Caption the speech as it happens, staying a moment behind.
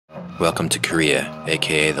Welcome to Korea,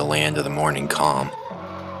 aka the land of the morning calm.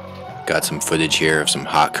 Got some footage here of some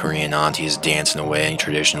hot Korean aunties dancing away in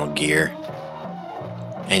traditional gear.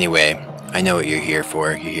 Anyway, I know what you're here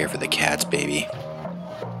for. You're here for the cats, baby.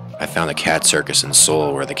 I found a cat circus in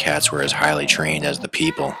Seoul where the cats were as highly trained as the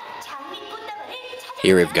people.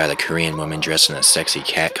 Here we've got a Korean woman dressed in a sexy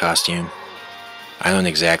cat costume. I don't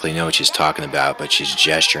exactly know what she's talking about, but she's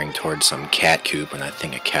gesturing towards some cat coop, and I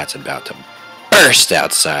think a cat's about to burst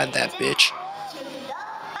outside that bitch.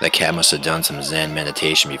 That cat must have done some Zen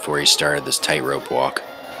meditation before he started this tightrope walk.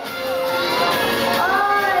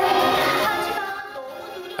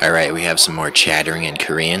 Alright, we have some more chattering in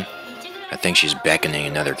Korean. I think she's beckoning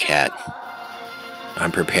another cat.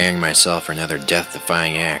 I'm preparing myself for another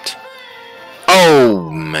death-defying act. Oh,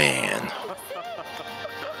 man.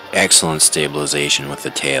 Excellent stabilization with the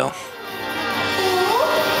tail.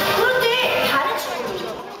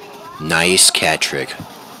 Nice cat trick.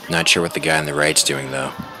 Not sure what the guy on the right's doing,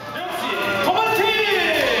 though.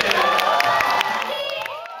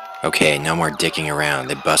 Okay, no more dicking around.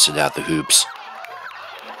 They busted out the hoops.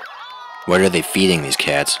 What are they feeding these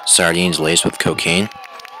cats? Sardines laced with cocaine?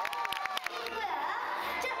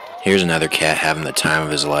 Here's another cat having the time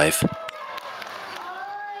of his life.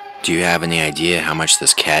 Do you have any idea how much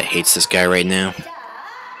this cat hates this guy right now?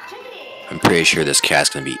 I'm pretty sure this cat's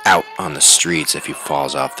gonna be out on the streets if he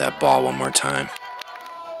falls off that ball one more time.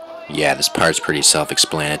 Yeah, this part's pretty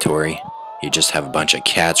self-explanatory. You just have a bunch of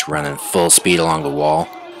cats running full speed along the wall.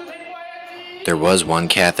 There was one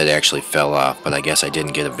cat that actually fell off, but I guess I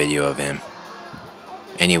didn't get a video of him.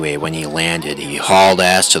 Anyway, when he landed, he hauled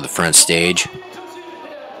ass to the front stage.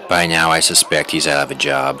 By now, I suspect he's out of a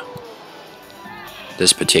job.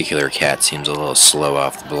 This particular cat seems a little slow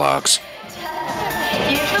off the blocks.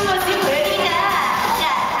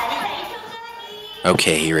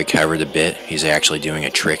 Okay, he recovered a bit. He's actually doing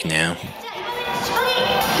a trick now.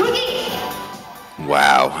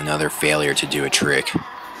 Wow, another failure to do a trick.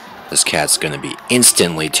 This cat's gonna be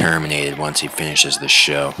instantly terminated once he finishes the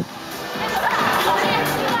show.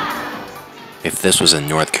 If this was in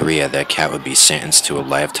North Korea, that cat would be sentenced to a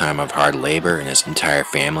lifetime of hard labor and his entire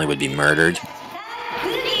family would be murdered.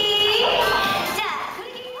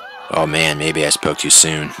 Oh man, maybe I spoke too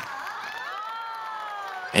soon.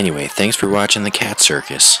 Anyway, thanks for watching the cat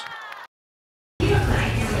circus.